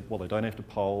latencies, they don't have to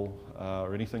poll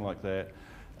or anything like that.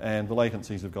 And the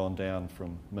latencies have gone down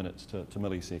from minutes to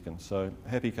milliseconds. So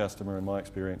happy customer, in my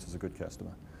experience, is a good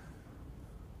customer.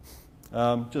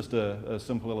 Just a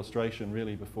simple illustration,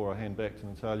 really, before I hand back to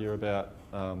Natalya about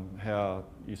how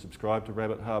you subscribe to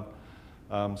Rabbit Hub.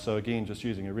 So again, just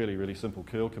using a really, really simple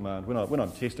curl command. When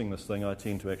I'm testing this thing, I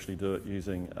tend to actually do it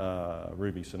using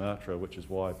Ruby Sinatra, which is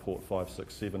why port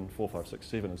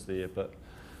 4567 is there, but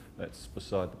that's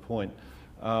beside the point.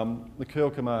 The curl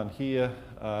command here,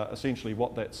 essentially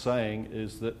what that's saying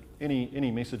is that any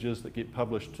messages that get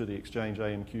published to the exchange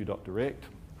amq.direct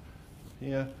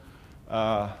here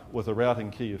with a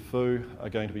routing key of foo are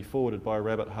going to be forwarded by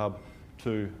Rabbit Hub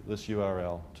to this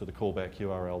URL, to the callback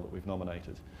URL that we've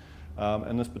nominated.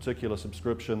 And this particular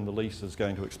subscription, the lease is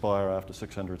going to expire after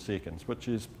 600 seconds, which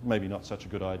is maybe not such a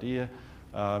good idea.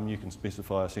 You can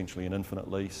specify essentially an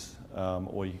infinite lease,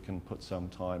 or you can put some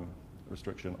time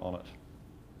restriction on it.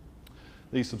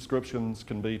 These subscriptions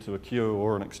can be to a queue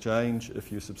or an exchange.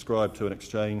 If you subscribe to an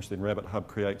exchange, then Rabbit Hub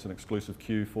creates an exclusive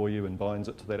queue for you and binds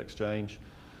it to that exchange,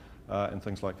 and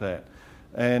things like that.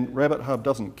 And Rabbit Hub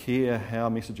doesn't care how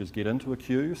messages get into a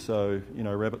queue, so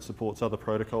Rabbit supports other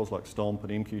protocols like Stomp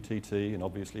and MQTT and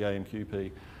obviously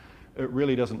AMQP. It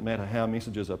really doesn't matter how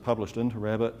messages are published into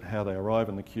Rabbit, how they arrive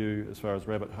in the queue, as far as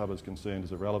Rabbit Hub is concerned,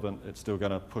 is irrelevant. It's still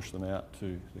going to push them out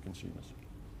to the consumers.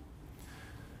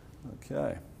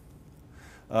 Okay.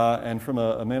 And from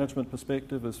a management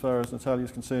perspective, as far as Natalya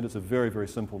is concerned, it's a very, very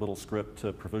simple little script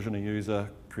to provision a user,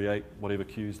 create whatever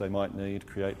queues they might need,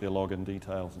 create their login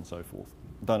details and so forth.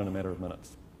 Done in a matter of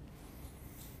minutes.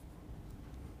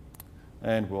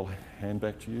 And we'll hand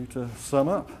back to you to sum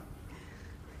up.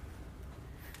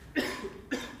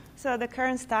 So the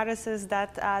current status is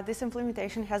that this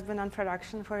implementation has been on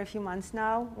production for a few months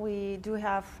now. We do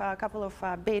have a couple of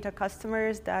beta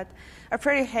customers that are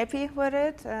pretty happy with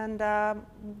it. And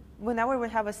whenever we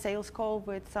have a sales call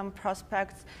with some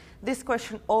prospects, this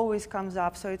question always comes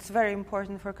up. So it's very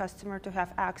important for customer to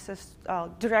have access,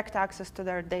 direct access to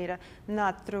their data,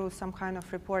 not through some kind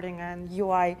of reporting and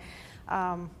UI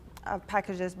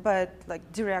packages, but like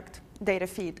direct data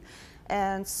feed.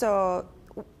 And so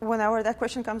whenever that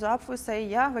question comes up, we say,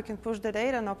 yeah, we can push the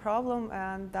data, no problem.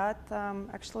 And that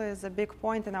actually is a big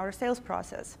point in our sales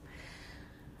process.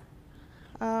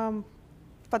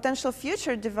 Potential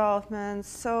future developments.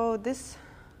 So this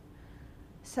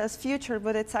says future,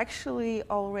 but it's actually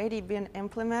already been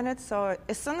implemented. So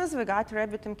as soon as we got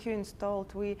RabbitMQ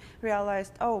installed, we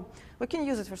realized, oh, we can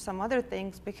use it for some other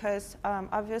things, because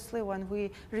obviously when we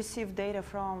receive data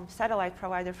from satellite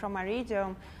provider, from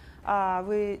Iridium,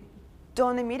 we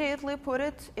don't immediately put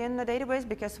it in the database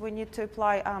because we need to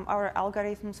apply our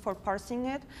algorithms for parsing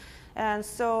it. And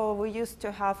so we used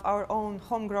to have our own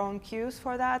homegrown queues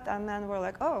for that, and then we're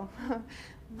like, oh,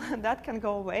 that can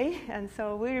go away. And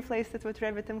so we replaced it with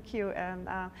RabbitMQ, and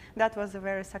that was a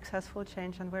very successful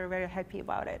change, and we're very happy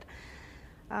about it.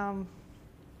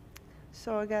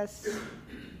 So I guess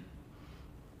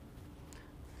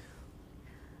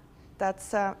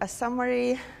that's a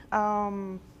summary.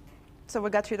 So we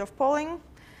got rid of polling.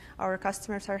 Our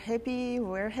customers are happy.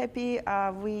 We're happy. I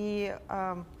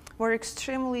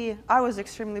was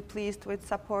extremely pleased with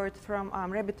support from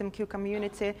RabbitMQ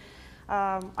community.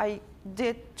 I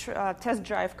did test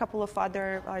drive a couple of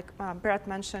other, like Brett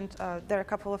mentioned, there are a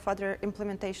couple of other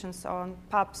implementations on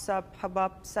PubSub,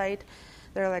 Hubbub site.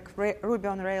 They're like Ruby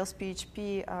on Rails,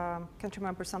 PHP, can't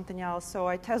remember something else. So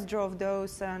I test drove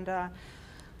those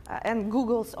and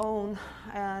Google's own,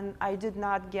 and I did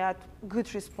not get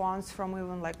good response from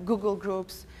even like Google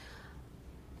groups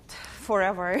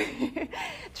forever,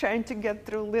 trying to get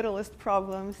through littlest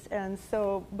problems. And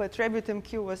so, but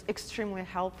RabbitMQ was extremely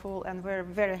helpful, and we're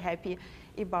very happy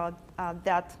about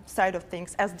that side of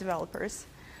things as developers.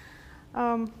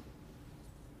 So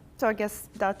I guess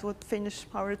that would finish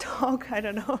our talk. I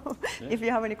don't know if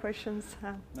you have any questions.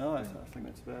 No, I think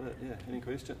that's about it. Yeah, any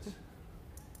questions?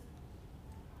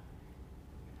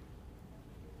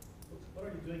 What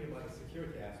are you doing about the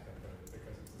security aspect of it?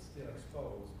 Because it's still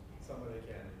exposed. Somebody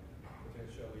can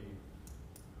potentially,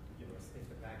 sniff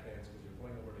the packets because you're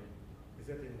going over the. Is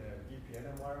it in a VPN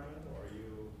environment, or are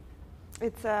you?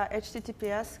 It's a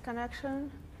HTTPS connection,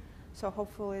 so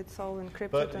hopefully it's all encrypted.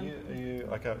 But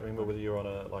I can't remember whether you're on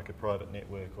a private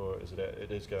network, or is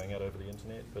it is going out over the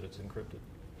internet, but it's encrypted.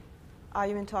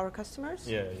 You mean to our customers?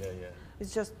 Yeah. It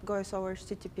just goes over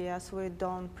HTTPS. We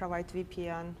don't provide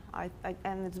VPN,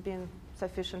 and it's been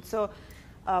sufficient. So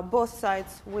both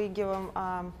sides, we give them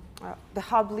the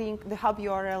hub link, the hub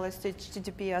URL is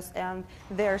HTTPS, and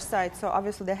their site. So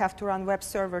obviously they have to run web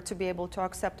server to be able to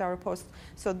accept our post.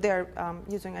 So they're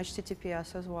using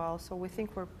HTTPS as well. So we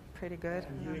think we're pretty good.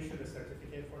 And you issued a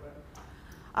certificate for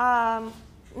that?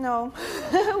 No,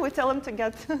 we tell them to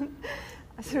get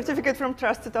a certificate from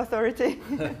trusted authority.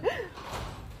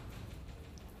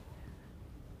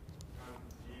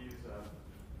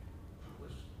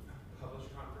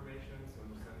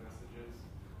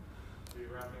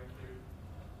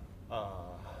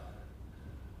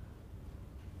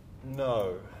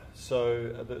 No. So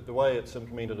the way it's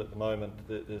implemented at the moment,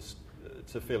 it's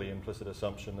a fairly implicit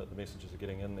assumption that the messages are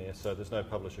getting in there. So there's no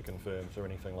publisher confirms or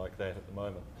anything like that at the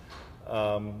moment.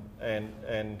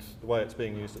 And the way it's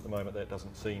being used at the moment, that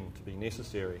doesn't seem to be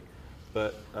necessary.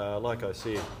 But like I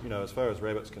said, as far as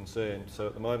Rabbit's concerned, so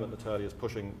at the moment Natalya is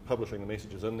publishing the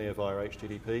messages in there via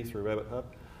HTTP through Rabbit Hub.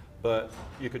 But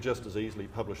you could just as easily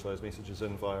publish those messages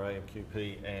in via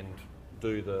AMQP and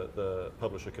do the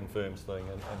publisher confirms thing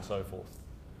and so forth.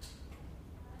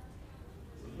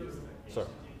 Sorry.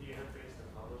 HTTP interface to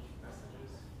publish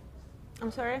messages?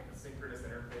 I'm sorry? A synchronous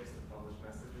interface to publish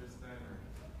messages then?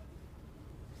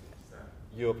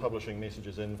 Or You're publishing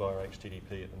messages in via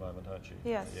HTTP at the moment, aren't you?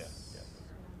 Yes. Yeah.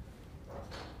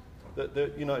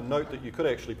 Note that you could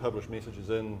actually publish messages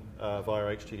in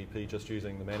via HTTP just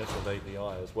using the management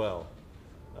API as well,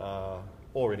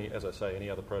 or as I say, any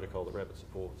other protocol that Rabbit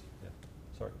supports. Yeah.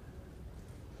 Sorry.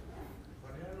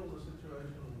 How do you handle the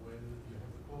situation when you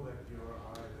have the callback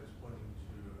URI that's pointing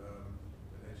to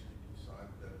an HTTP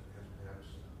site that has perhaps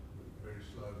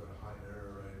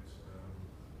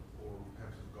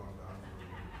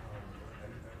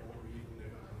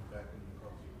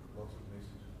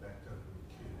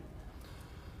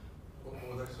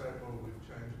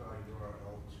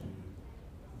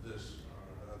this or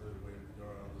another way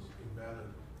URL is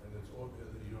invalid, and it's all the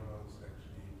URL is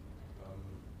actually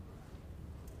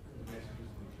the messages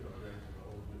in the queue are going to the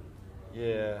old URL.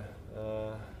 Yeah.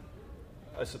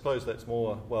 I suppose that's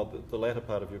more, well, the latter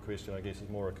part of your question, I guess, is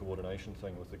more a coordination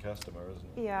thing with the customer,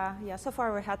 isn't it? Yeah. So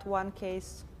far we had one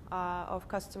case of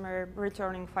customer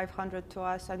returning 500 to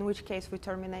us, in which case we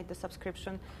terminate the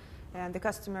subscription. And the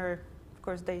customer, of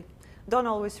course, they don't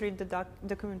always read the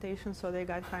documentation, so they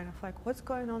got kind of like, what's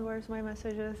going on? Where's my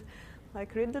messages?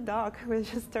 Like, read the doc. We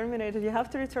just terminated. You have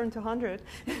to return 200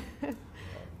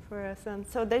 for us. And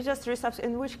so they just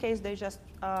in which case they just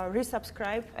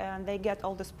resubscribe, and they get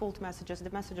all the spooled messages. The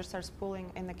messages are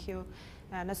spooling in the queue.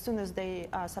 And as soon as they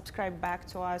subscribe back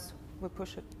to us, we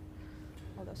push it.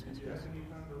 All those messages. Do you have any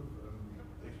kind of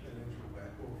exponential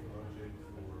backhaul logic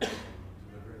for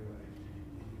delivering the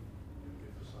HTTP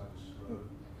if the site is slow?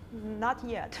 Not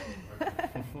yet.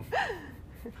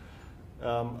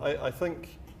 I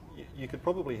think you could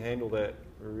probably handle that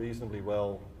reasonably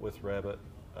well with Rabbit.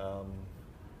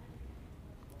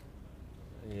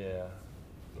 Yeah,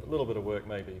 a little bit of work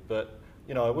maybe, but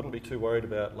I wouldn't be too worried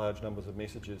about large numbers of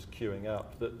messages queuing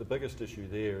up. The biggest issue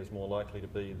there is more likely to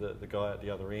be the guy at the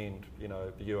other end, the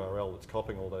URL that's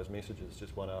copying all those messages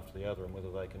just one after the other, and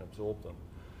whether they can absorb them.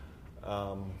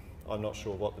 I'm not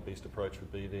sure what the best approach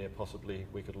would be there. Possibly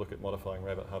we could look at modifying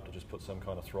Rabbit Hub to just put some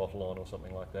kind of throttle on or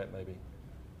something like that maybe.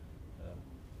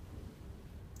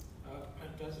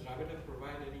 Does Rabbit Hub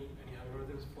provide any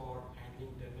algorithms for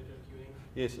handling dead-letter queuing?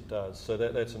 Yes, it does. So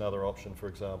that's another option. For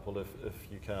example, if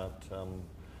you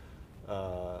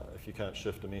can't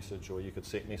shift a message, or you could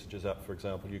set messages up. For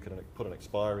example, you can put an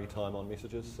expiry time on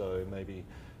messages. So maybe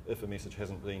if a message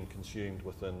hasn't been consumed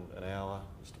within an hour,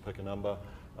 just to pick a number,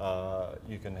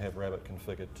 you can have Rabbit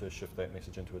configured to shift that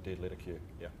message into a dead-letter queue.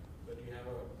 Yeah. But do you have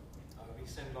a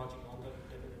resend logic on the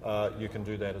dead-letter queue? You can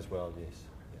do that as well. Yes.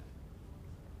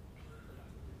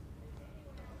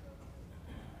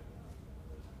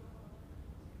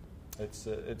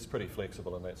 It's pretty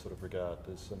flexible in that sort of regard.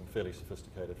 There's some fairly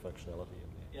sophisticated functionality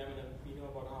in there. Yeah, I mean, we know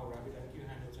about how RabbitMQ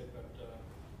handles it, but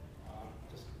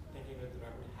just thinking that the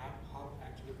Rabbit Hub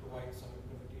actually provides some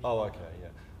implementation. Oh, okay, yeah.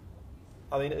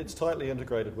 I mean, it's tightly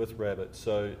integrated with Rabbit,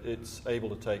 so it's able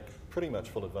to take pretty much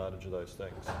full advantage of those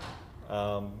things.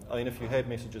 I mean, if you had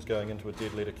messages going into a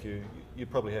dead letter queue,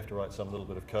 you'd probably have to write some little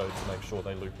bit of code to make sure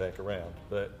they loop back around,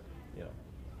 but,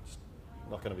 it's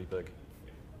not going to be big.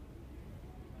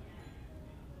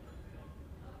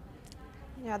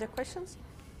 Any other questions?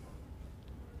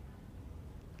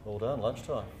 All done,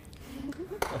 lunchtime.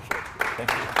 Okay,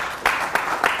 thank you.